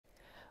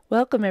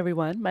Welcome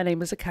everyone, my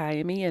name is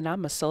Akayemi and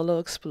I'm a solo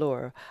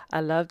explorer.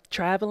 I love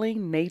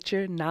traveling,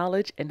 nature,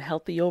 knowledge, and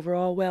healthy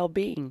overall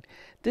well-being.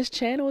 This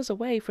channel is a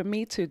way for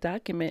me to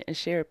document and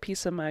share a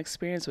piece of my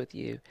experience with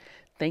you.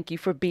 Thank you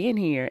for being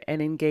here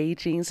and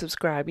engaging,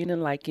 subscribing,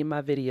 and liking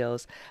my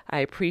videos.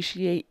 I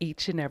appreciate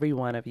each and every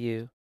one of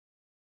you.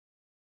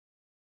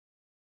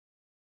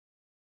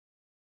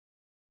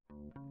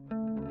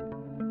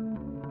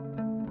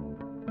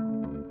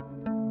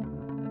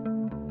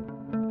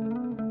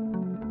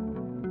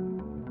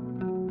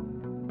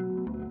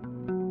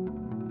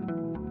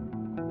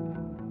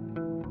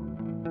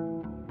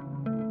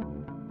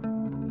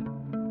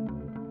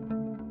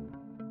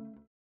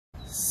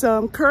 So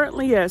I'm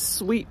currently at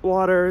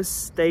Sweetwater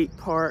State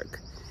Park,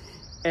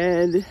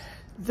 and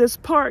this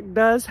park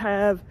does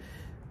have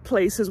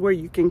places where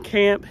you can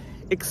camp,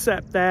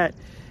 except that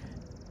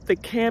the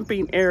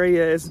camping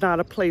area is not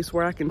a place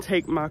where I can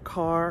take my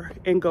car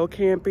and go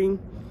camping.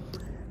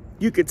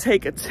 You could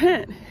take a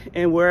tent,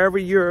 and wherever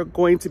you're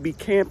going to be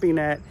camping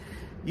at,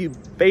 you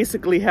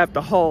basically have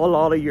to haul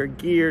all of your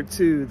gear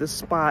to the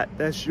spot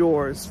that's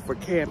yours for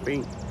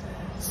camping.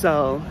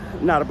 So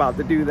I'm not about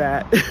to do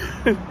that.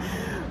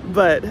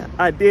 But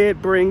I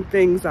did bring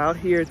things out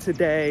here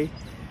today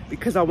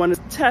because I want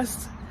to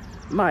test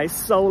my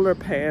solar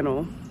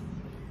panel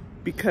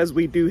because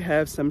we do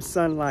have some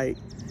sunlight.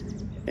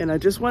 And I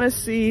just want to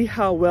see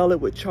how well it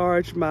would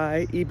charge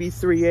my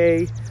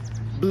EB3A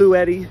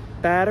Bluetti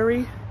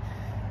battery,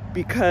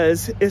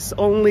 because it's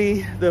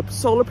only, the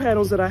solar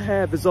panels that I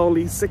have is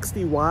only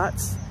 60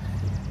 watts.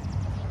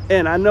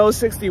 And I know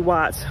 60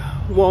 watts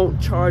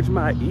won't charge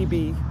my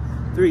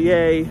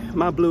EB3A,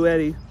 my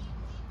Bluetti,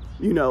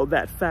 you know,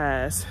 that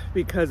fast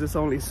because it's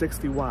only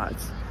 60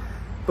 watts.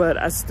 But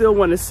I still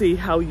want to see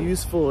how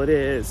useful it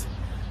is,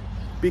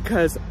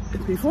 because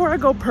before I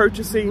go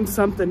purchasing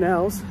something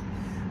else,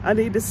 I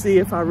need to see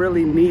if I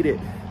really need it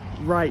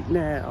right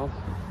now,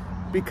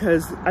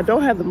 because I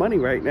don't have the money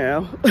right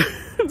now.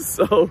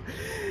 So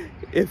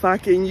if I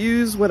can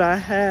use what I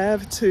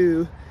have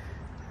to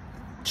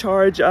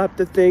charge up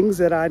the things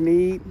that I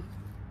need,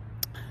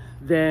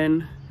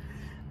 then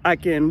I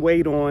can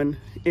wait on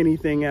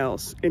anything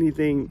else,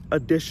 anything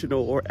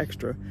additional or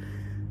extra,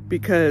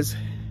 because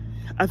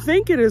I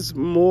think it is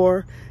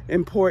more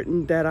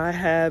important that I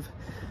have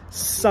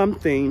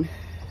something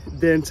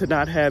than to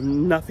not have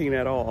nothing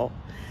at all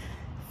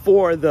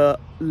for the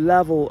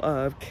level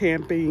of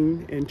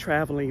camping and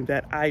traveling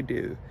that I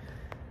do.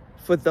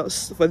 For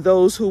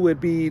those who would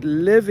be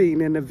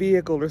living in a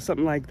vehicle or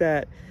something like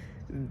that,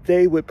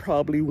 they would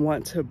probably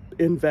want to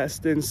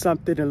invest in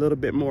something a little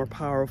bit more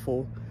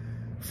powerful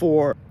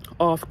for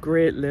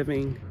off-grid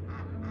living.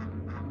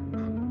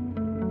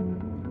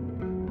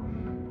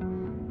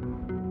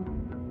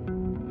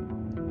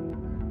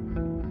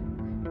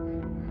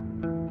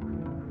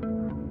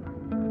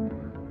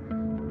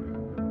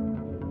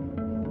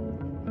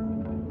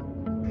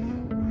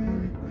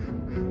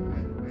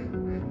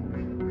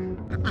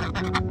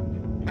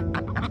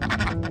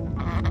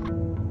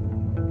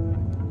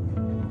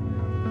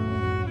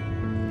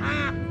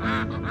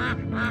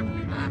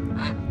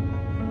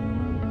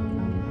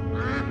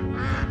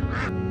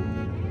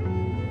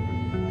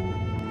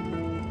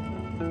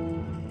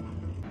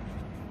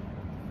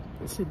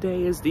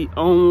 Today is the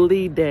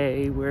only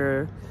day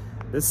where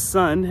the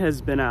sun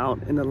has been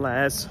out in the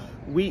last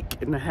week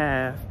and a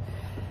half,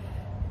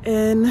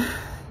 and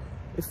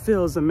it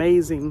feels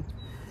amazing.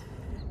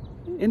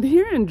 And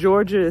here in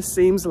Georgia, it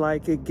seems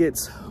like it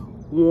gets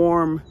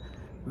warm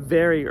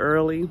very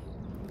early,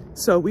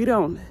 so we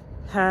don't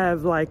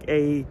have like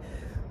a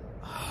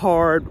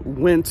hard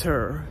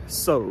winter,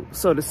 so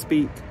to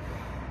speak.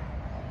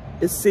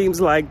 It seems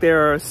like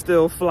there are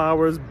still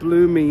flowers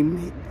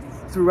blooming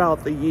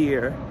throughout the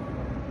year.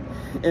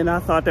 And I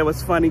thought that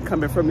was funny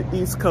coming from the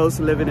East Coast,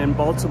 living in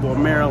Baltimore,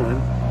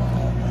 Maryland.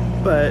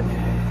 But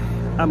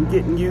I'm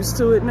getting used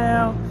to it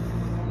now.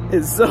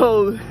 And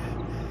so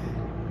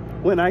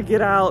when I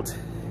get out,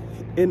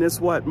 and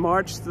it's what,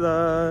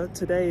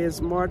 today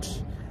is March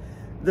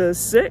the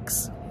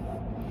 6th,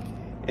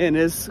 and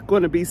it's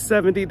going to be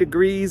 70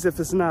 degrees if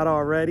it's not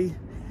already.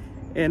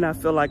 And I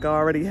feel like I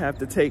already have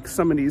to take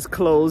some of these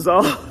clothes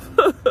off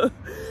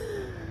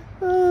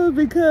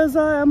because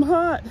I am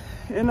hot.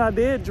 And I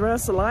did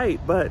dress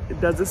light, but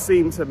it doesn't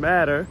seem to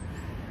matter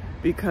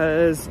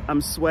because I'm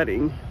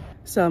sweating.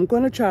 So I'm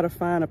going to try to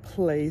find a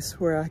place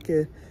where I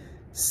could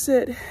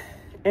sit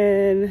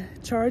and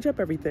charge up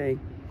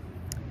everything.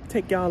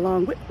 Take y'all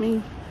along with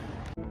me.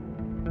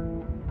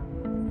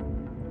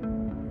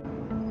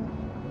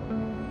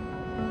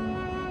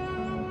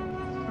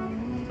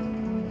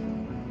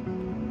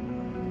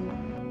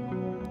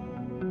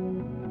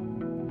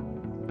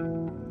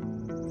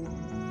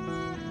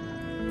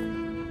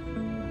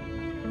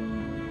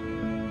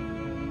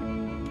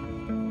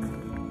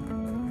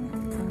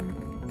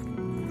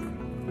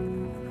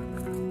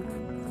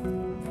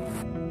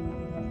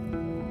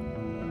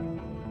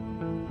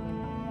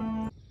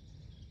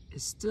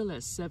 It's still at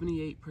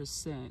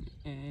 78%,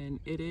 and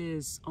it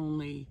is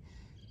only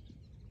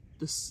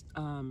the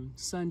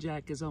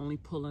Sunjack is only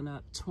pulling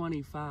up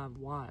 25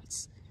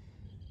 watts,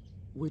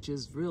 which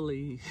is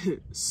really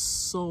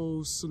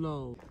so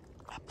slow.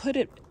 I put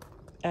it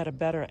at a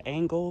better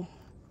angle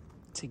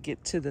to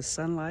get to the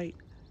sunlight.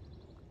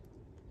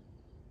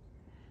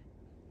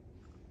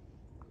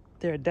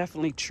 There are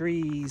definitely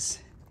trees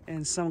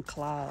and some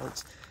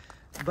clouds,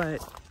 but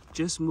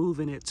just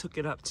moving it took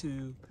it up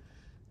to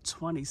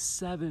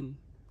 27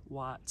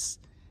 watts,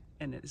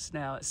 and it's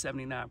now at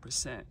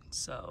 79%.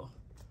 So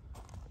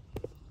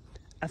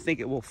I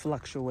think it will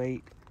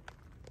fluctuate.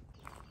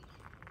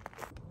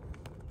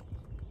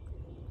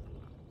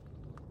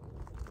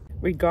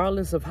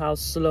 Regardless of how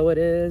slow it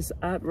is,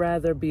 I'd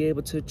rather be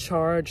able to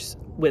charge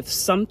with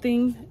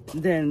something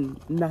than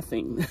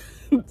nothing.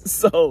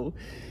 So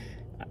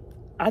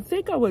I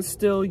think I would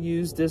still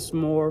use this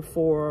more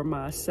for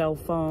my cell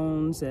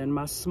phones and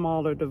my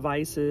smaller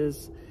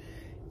devices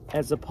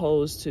as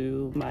opposed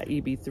to my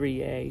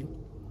EB3A,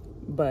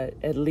 but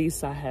at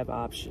least I have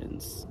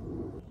options.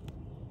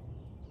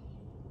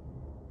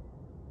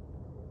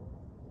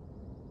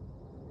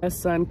 As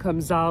sun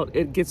comes out,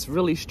 it gets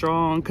really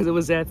strong because it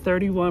was at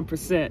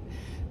 31%.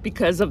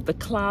 Because of the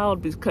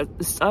cloud, because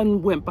the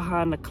sun went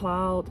behind the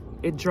cloud,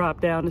 it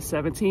dropped down to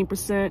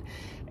 17%.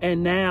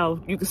 And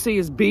now you can see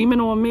it's beaming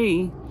on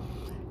me,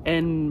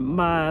 and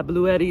my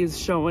Bluetti is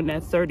showing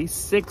that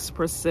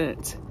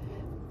 36%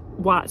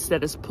 watts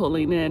that is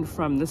pulling in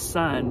from the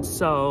sun.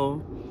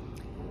 So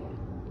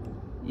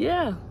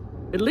yeah,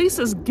 at least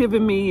it's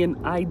giving me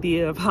an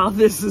idea of how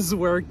this is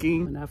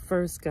working. When I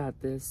first got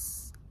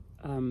this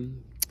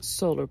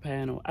solar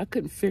panel, I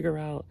couldn't figure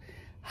out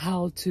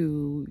how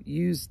to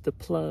use the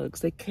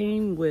plugs. They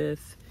came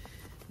with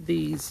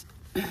these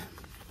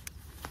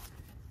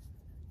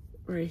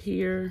right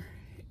here,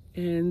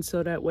 and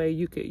so that way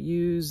you could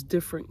use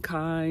different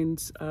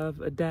kinds of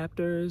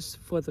adapters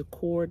for the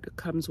cord that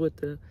comes with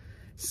the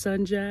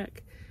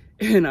Sunjack.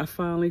 And I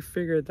finally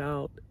figured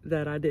out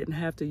that I didn't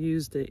have to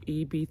use the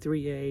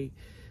EB3A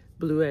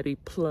Bluetti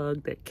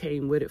plug that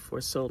came with it for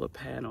a solar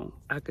panel.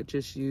 I could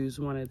just use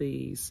one of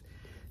these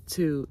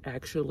to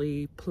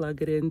actually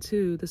plug it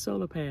into the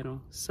solar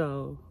panel.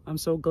 So I'm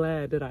so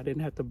glad that I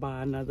didn't have to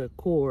buy another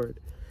cord.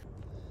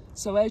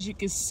 So as you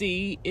can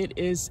see, it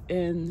is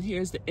in,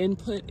 here's the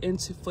input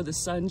into for the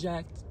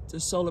Sunjack, the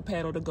solar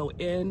panel to go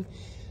in.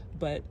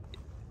 But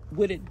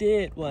what it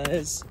did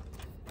was,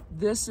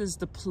 this is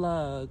the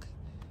plug.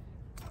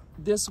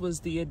 This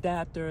was the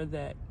adapter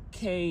that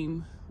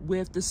came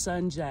with the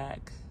Sunjack,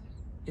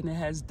 and it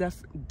has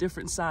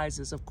different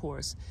sizes, of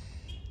course.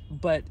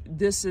 But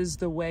this is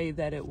the way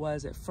that it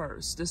was at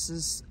first. This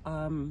is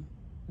on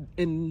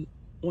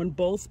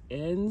both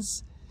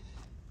ends.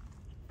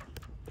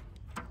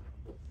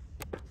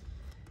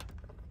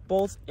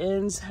 Both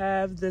ends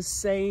have the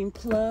same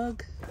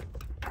plug.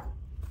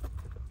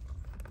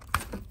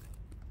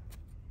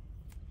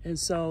 And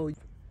so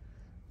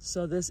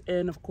this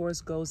end, of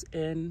course, goes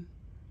in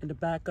the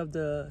back of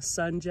the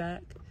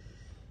Sunjack.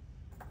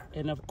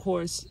 And of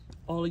course,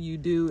 all you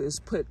do is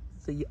put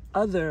the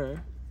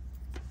other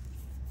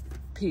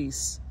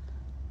piece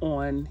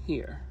on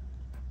here.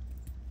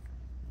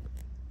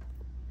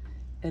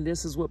 And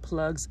this is what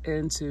plugs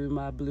into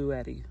my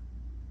Bluetti.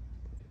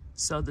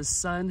 So the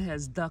sun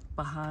has ducked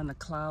behind the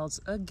clouds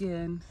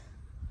again.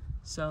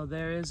 So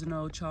there is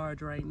no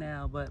charge right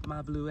now, but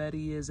my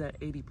Bluetti is at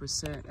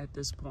 80% at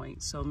this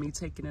point. So me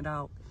taking it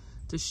out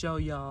to show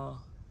y'all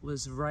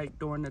was right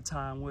during the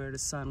time where the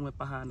sun went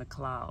behind the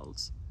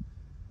clouds.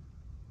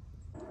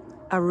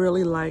 I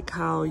really like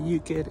how you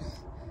could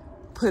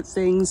put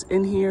things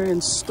in here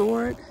and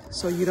store it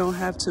so you don't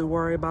have to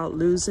worry about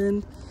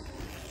losing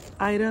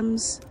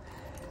items.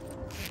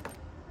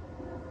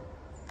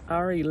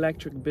 Our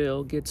electric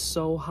bill gets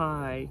so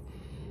high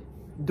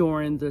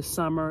during the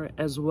summer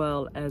as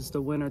well as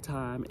the winter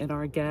time, and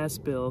our gas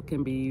bill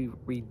can be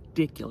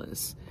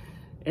ridiculous.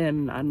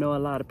 And I know a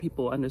lot of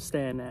people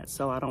understand that,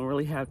 so I don't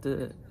really have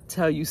to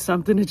tell you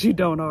something that you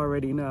don't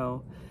already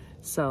know.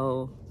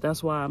 So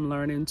that's why I'm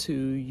learning to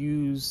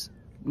use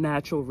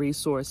natural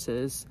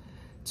resources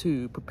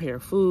to prepare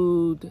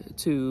food,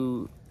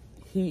 to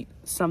heat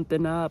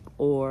something up,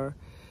 or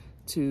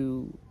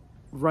to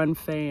run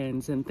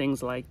fans and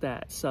things like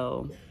that.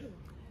 So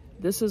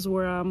this is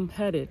where I'm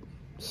headed,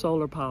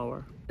 solar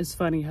power. It's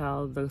funny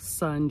how the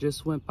sun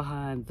just went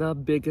behind the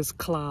biggest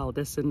cloud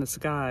that's in the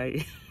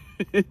sky.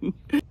 And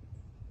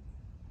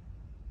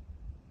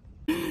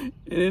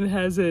it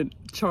hasn't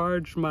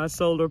charged my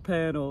solar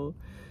panel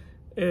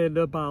in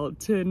about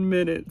 10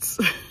 minutes.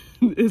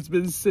 It's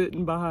been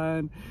sitting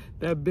behind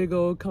that big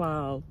old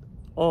cloud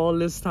all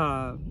this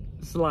time.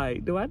 It's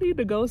like, do I need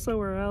to go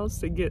somewhere else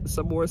to get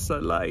some more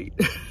sunlight?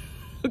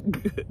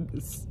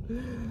 Goodness.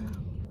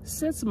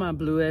 Since my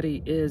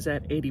Bluetti is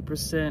at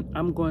 80%,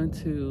 I'm going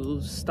to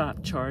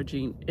stop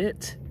charging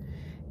it.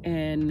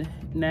 And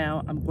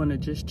now I'm going to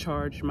just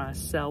charge my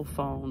cell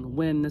phone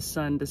when the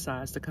sun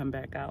decides to come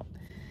back out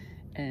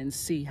and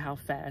see how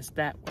fast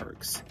that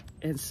works.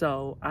 And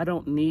so I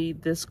don't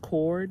need this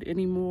cord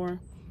anymore.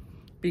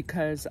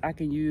 because I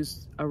can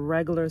use a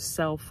regular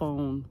cell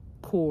phone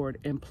cord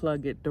and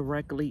plug it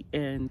directly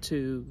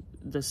into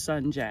the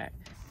Sunjack.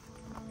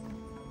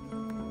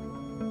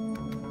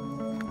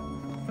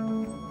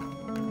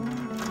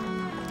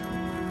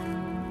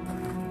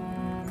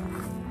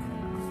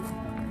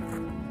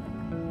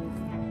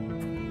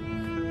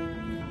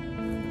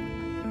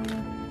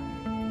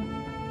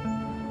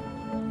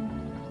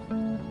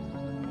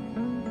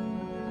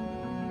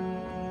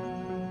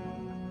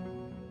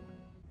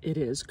 It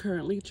is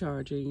currently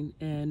charging,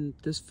 and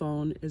this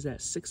phone is at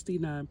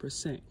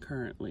 69%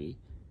 currently.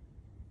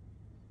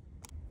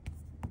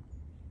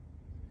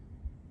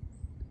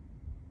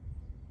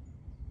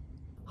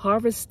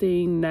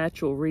 Harvesting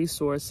natural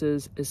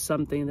resources is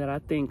something that I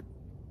think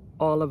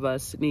all of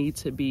us need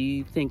to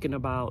be thinking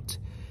about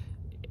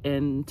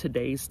in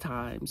today's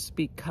times,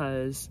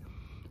 because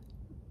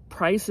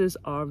prices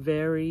are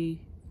very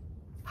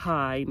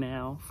high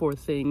now for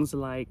things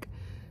like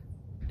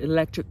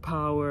electric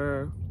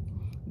power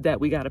that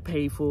we got to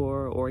pay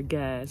for, or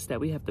gas that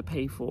we have to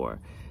pay for.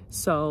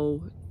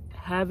 So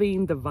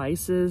having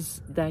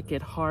devices that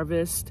can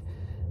harvest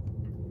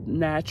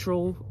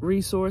natural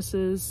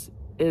resources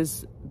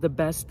is the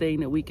best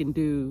thing that we can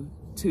do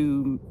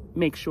to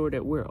make sure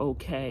that we're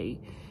okay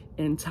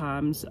in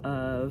times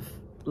of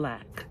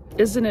lack.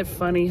 Isn't it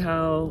funny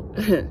how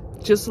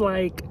just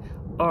like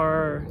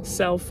our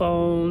cell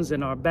phones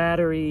and our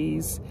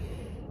batteries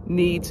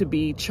need to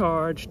be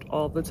charged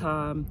all the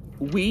time,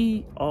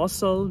 we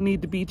also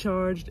need to be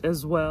charged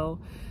as well,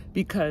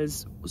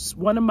 because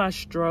one of my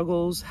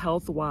struggles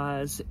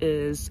health-wise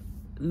is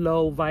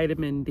low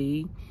vitamin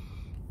D.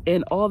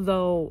 And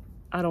although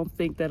I don't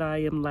think that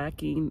I am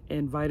lacking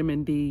in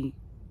vitamin D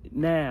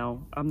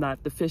now, I'm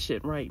not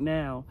deficient right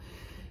now,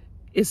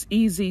 it's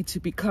easy to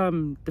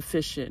become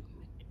deficient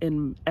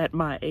at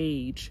my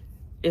age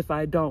if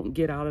I don't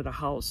get out of the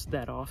house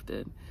that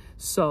often.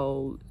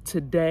 So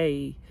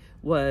today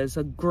was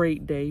a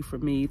great day for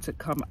me to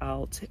come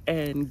out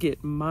and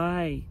get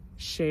my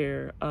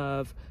share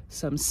of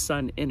some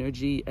sun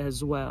energy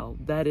as well.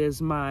 That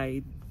is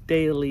my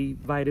daily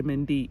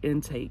vitamin D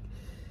intake.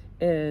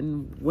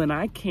 And when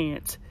I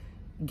can't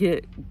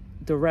get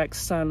direct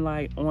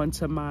sunlight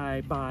onto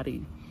my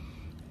body,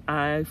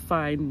 I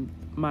find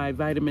my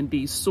vitamin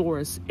D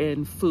source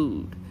in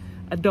food.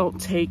 I don't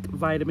take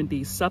vitamin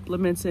D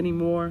supplements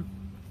anymore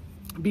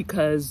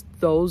because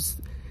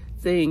those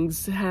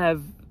things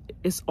have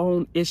its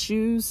own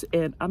issues,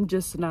 and I'm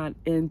just not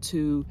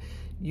into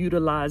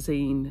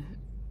utilizing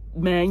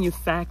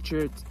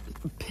manufactured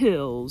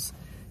pills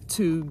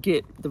to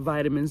get the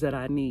vitamins that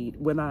I need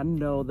when I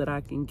know that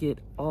I can get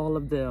all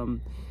of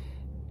them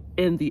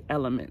in the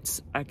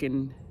elements. I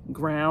can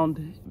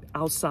ground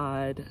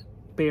outside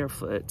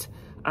barefoot,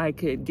 I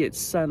could get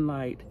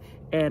sunlight,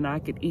 and I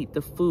could eat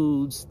the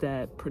foods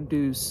that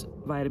produce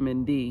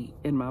vitamin D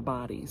in my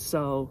body.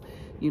 So,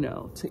 you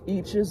know, to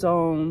each his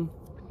own.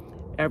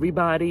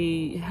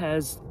 Everybody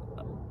has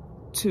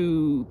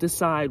to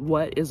decide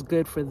what is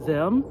good for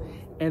them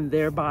and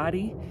their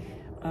body.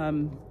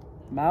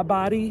 My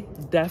body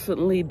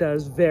definitely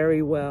does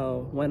very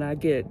well when I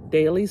get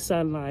daily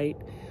sunlight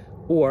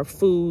or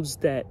foods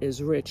that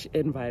is rich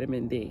in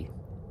vitamin D.